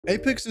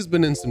Apex has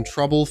been in some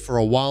trouble for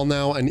a while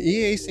now, and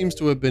EA seems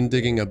to have been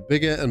digging a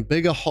bigger and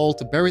bigger hole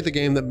to bury the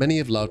game that many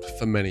have loved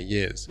for many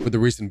years. With the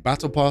recent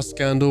Battle Pass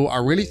scandal, I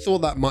really thought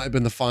that might have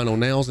been the final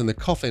nails in the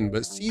coffin,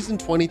 but Season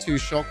 22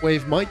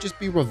 Shockwave might just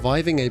be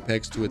reviving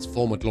Apex to its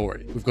former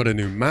glory. We've got a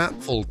new map,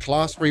 full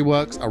class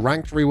reworks, a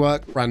ranked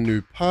rework, brand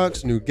new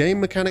perks, new game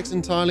mechanics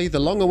entirely, the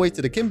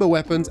long-awaited akimbo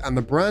weapons, and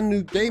the brand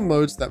new game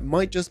modes that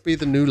might just be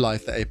the new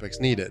life that Apex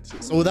needed.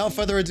 So without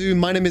further ado,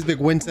 my name is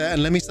BigWynter,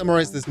 and let me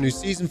summarize this new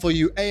season for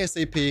you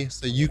ASAP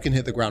so you can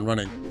hit the ground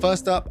running.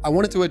 First up, I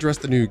wanted to address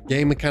the new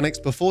game mechanics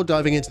before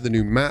diving into the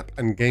new map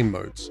and game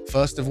modes.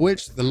 First of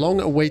which, the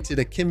long-awaited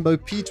Akimbo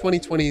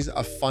P2020s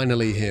are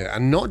finally here.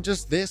 And not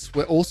just this,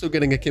 we're also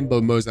getting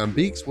Akimbo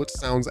Mozambiques, which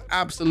sounds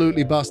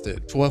absolutely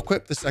busted. To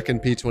equip the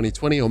second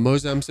P2020 or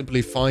Mozam,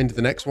 simply find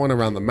the next one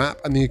around the map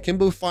and the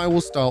Akimbo fire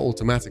will start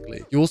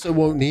automatically. You also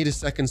won't need a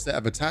second set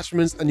of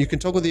attachments and you can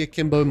toggle the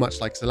Akimbo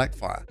much like select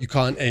fire. You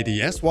can't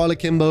ADS while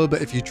Akimbo,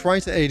 but if you try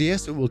to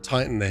ADS, it will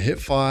tighten the hip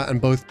fire, and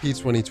both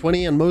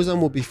P2020 and Mozam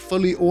will be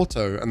fully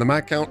auto, and the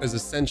mag count is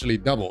essentially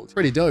doubled.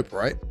 Pretty dope,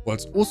 right?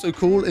 What's also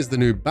cool is the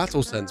new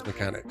Battle Sense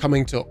mechanic.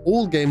 Coming to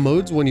all game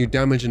modes, when you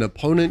damage an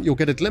opponent, you'll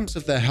get a glimpse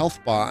of their health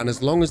bar, and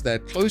as long as they're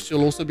close,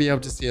 you'll also be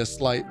able to see a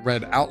slight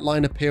red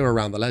outline appear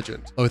around the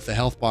legend. Both the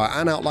health bar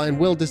and outline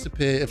will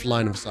disappear if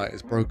line of sight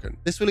is broken.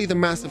 This will either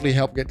massively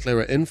help get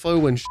clearer info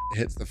when shit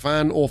hits the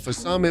fan, or for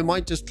some, it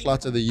might just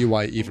clutter the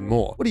UI even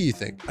more. What do you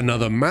think?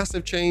 Another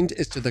massive change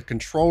is to the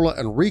controller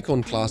and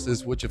recon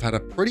classes, which have had a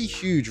pretty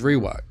huge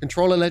rework.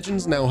 Controller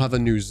legends now have a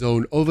new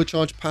zone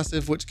overcharge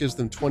passive, which gives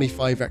them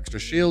 25 extra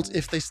shields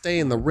if they stay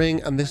in the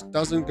ring, and this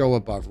doesn't go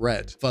above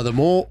red.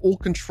 Furthermore, all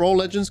control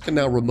legends can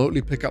now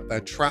remotely pick up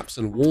their traps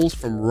and walls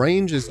from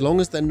range as long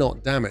as they're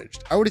not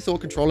damaged. I already thought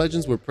control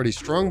legends were pretty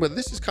strong, but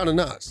this is kind of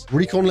nuts.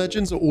 Recon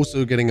legends are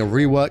also getting a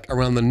rework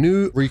around the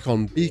new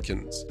recon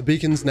beacons. The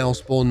beacons now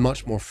spawn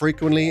much more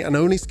frequently and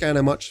only scan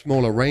a much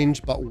smaller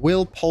range, but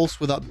will pulse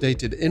with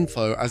updated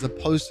info as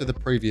opposed to the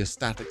previous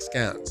static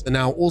scans. They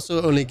now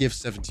also only give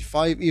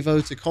 75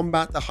 evo to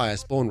combat the higher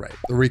spawn rate.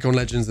 The recon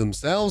legends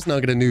themselves now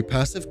get a new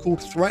passive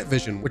called Threat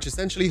Vision, which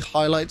essentially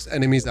highlights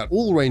enemies at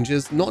all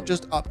ranges, not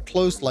just up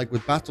close like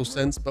with Battle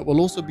Sense, but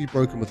will also be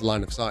broken with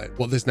line of sight.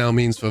 What this now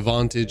means for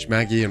Vantage,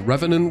 Maggie, and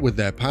Revenant with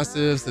their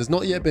passives has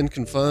not yet been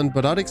confirmed,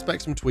 but I'd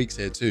expect some tweaks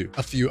here too.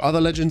 A few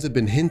other legends have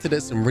been hinted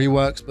at some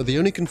reworks, but the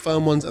only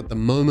confirmed ones at the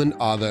moment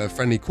are the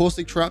friendly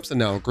caustic traps are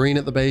now green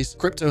at the base.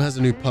 Crypto has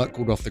a new perk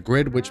called Off the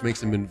Grid, which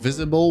makes him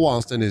invisible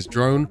whilst in his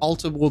drone.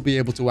 Alter will be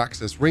able to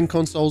access ring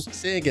consoles.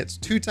 Seer gets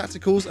 2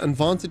 tacticals, and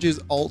Vantage's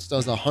ult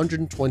does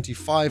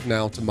 125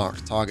 now to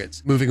marked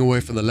targets. Moving away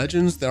from the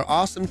legends, there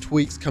are some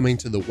tweaks coming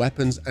to the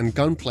weapons and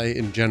gunplay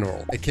in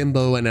general.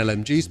 Akimbo and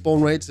LMG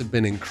spawn rates have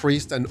been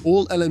increased, and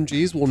all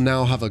LMGs will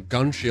now have a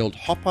gun shield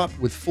hop up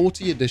with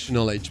 40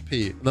 additional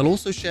HP. And they'll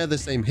also share the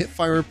same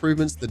hipfire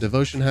improvements the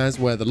Devotion has,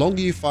 where the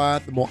longer you fire,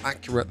 the more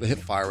accurate the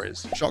hipfire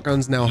is.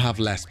 Shotguns now have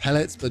less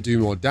pellets, but do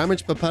more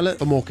damage per pellet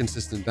for more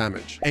consistent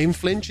damage. Aim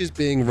flinch is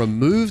being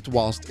removed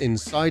whilst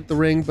inside the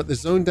ring, but the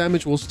zone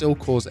damage will still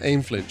cause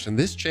aim flinch, and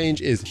this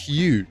change is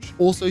huge.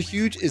 Also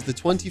huge is the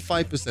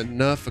 25%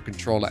 nerf for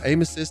controller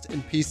aim assist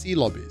in PC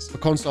lobbies. For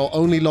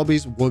console-only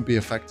lobbies won't be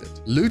affected.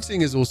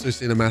 Looting has also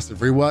seen a massive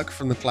rework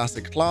from the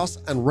classic class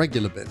and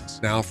regular bins.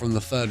 Now from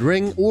the third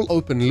ring, all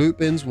open loot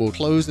bins will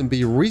close and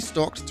be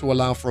restocked to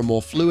allow for a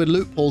more fluid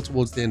loot pool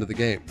towards the end of the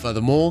game.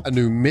 Furthermore, a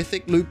new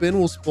mythic loot bin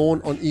will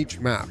spawn on each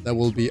map. There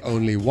will be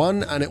only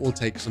one, and it will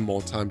take some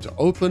more time to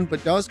open,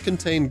 but does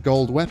contain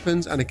gold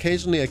weapons and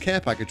occasionally a care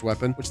package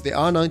weapon, which the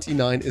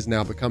R99 is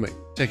now becoming.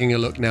 Taking a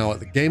look now at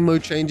the game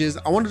mode changes,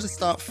 I wanted to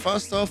start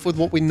first off with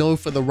what we know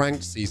for the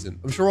ranked season.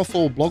 I'm sure a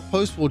full blog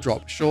post will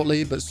drop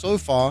shortly, but so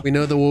far we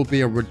know there will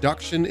be a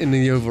reduction in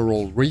the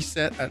overall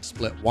reset at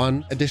split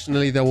 1.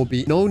 Additionally, there will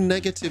be no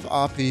negative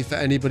RP for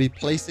anybody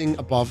placing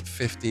above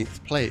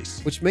 15th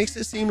place, which makes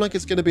it seem like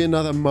it's going to be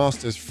another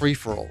Masters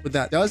free-for-all. But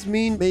that does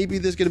mean maybe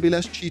there's going to be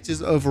less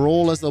cheaters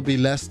overall, as there'll be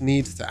less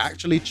need to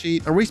actually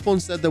cheat, and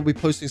Respawn said they'll be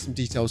posting some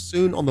details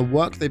soon on the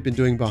work they've been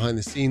doing behind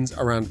the scenes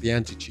around the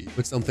anti-cheat.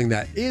 But something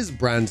that is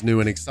brand new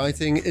and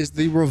exciting is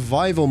the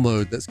Revival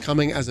mode that's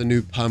coming as a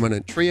new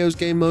permanent trios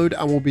game mode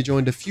and will be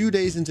joined a few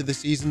days into the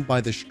season by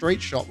the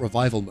Straight Shot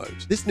Revival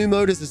mode. This new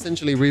mode is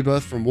essentially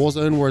rebirth from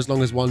Warzone, where as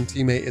long as one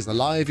teammate is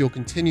alive, you'll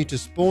continue to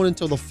spawn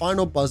until the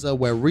final buzzer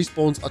where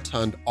respawns are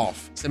turned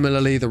off.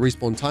 Similarly, the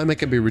respawn timer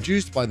can be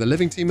reduced by the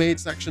living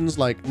teammates actions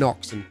like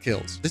knocks and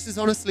kills. This is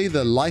honestly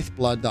the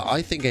lifeblood that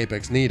I think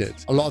Apex needed.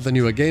 A lot of the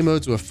newer game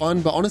modes were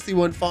fun, but honestly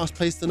weren't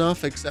fast-paced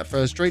enough except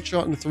for Straight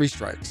Shot and 3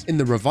 strikes. In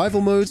the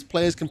Revival modes,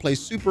 players can play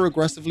super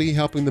aggressively,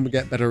 helping them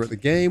get better at the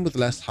game with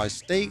less high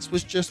stakes,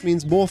 which just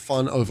means more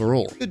fun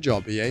overall. Good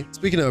job, EA.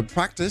 Speaking of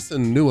practice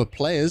and newer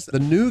players, the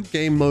new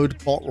game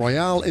mode Bot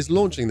Royale is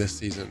launching this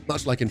season.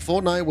 Much like in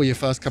Fortnite, where your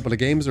first couple of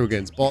games are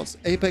against bots,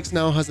 Apex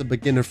now has a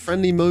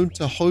beginner-friendly mode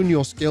to hone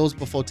your skills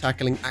before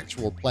tackling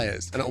actual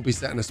players, and it will be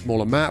set in a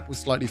smaller map with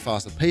slightly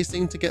faster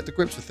pacing to get to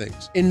grips with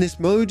things. In this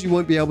mode, you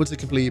won't be able to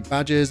complete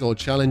badges or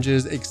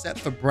challenges except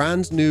for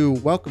brand new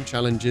welcome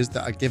challenges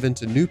that are given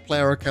to new new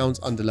player accounts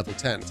under level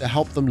 10 to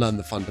help them learn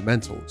the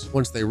fundamentals.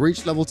 Once they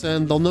reach level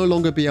 10, they'll no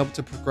longer be able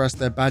to progress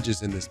their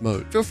badges in this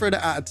mode. Feel free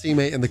to add a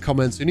teammate in the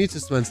comments who need to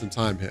spend some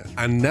time here.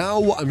 And now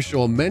what I'm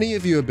sure many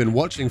of you have been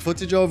watching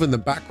footage of in the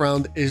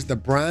background is the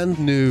brand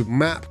new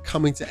map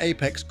coming to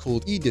Apex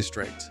called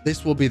E-District.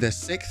 This will be the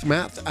 6th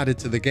map added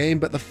to the game,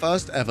 but the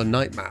first ever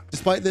night map.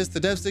 Despite this, the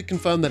devs did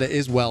confirm that it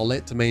is well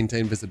lit to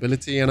maintain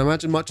visibility, and I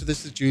imagine much of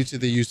this is due to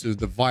the use of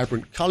the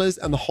vibrant colors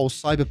and the whole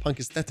cyberpunk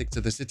aesthetic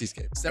to the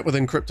cityscape. Set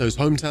within Crypto's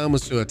hometown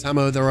with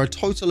Suotamo, there are a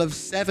total of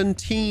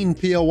 17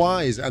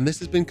 POIs, and this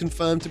has been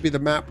confirmed to be the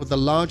map with the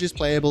largest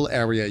playable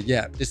area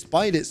yet.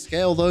 Despite its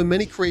scale though,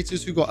 many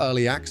creators who got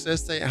early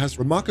access say it has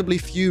remarkably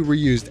few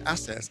reused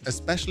assets,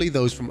 especially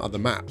those from other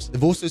maps.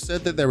 They've also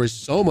said that there is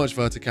so much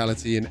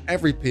verticality in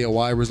every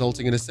POI,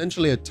 resulting in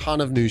essentially a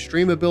ton of new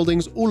streamer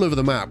buildings all over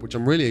the map, which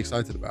I'm really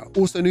excited about.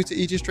 Also new to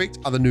E-District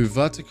are the new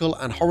vertical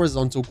and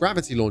horizontal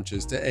gravity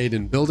launchers to aid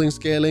in building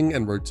scaling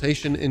and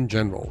rotation in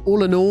general.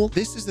 All in all,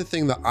 this is the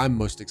thing that I'm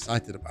most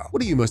excited about.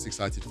 What are you most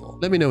excited for?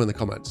 Let me know in the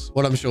comments.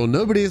 What I'm sure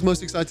nobody is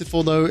most excited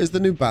for though is the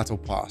new Battle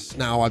Pass.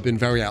 Now, I've been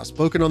very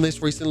outspoken on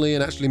this recently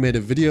and actually made a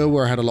video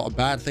where I had a lot of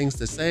bad things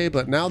to say,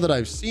 but now that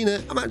I've seen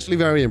it, I'm actually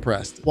very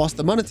impressed. Whilst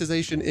the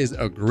monetization is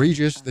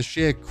egregious, the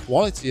sheer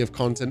quality of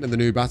content in the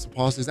new Battle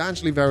Pass is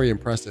actually very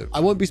impressive. I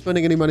won't be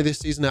spending any money this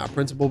season out of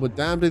principle, but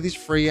damn do these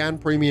free and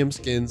premium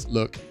skins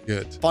look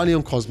good. Finally,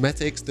 on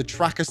cosmetics, the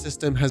tracker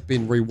system has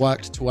been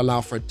reworked to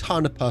allow for a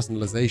ton of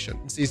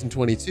personalization. In Season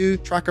 22,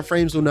 tracker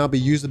frames will now be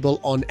usable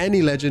on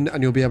any legend,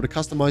 and you'll be able to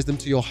customize them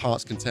to your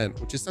heart's content,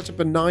 which is such a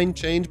benign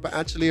change, but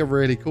actually a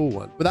really cool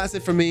one. But that's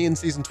it from me in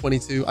Season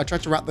 22. I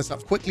tried to wrap this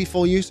up quickly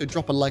for you, so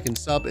drop a like and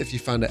sub if you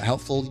found it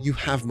helpful. You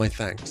have my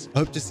thanks. I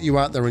hope to see you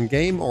out there in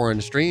game or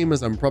in stream,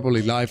 as I'm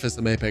probably live for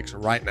some Apex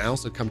right now,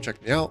 so come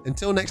check me out.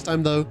 Until next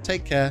time though,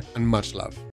 take care and much love.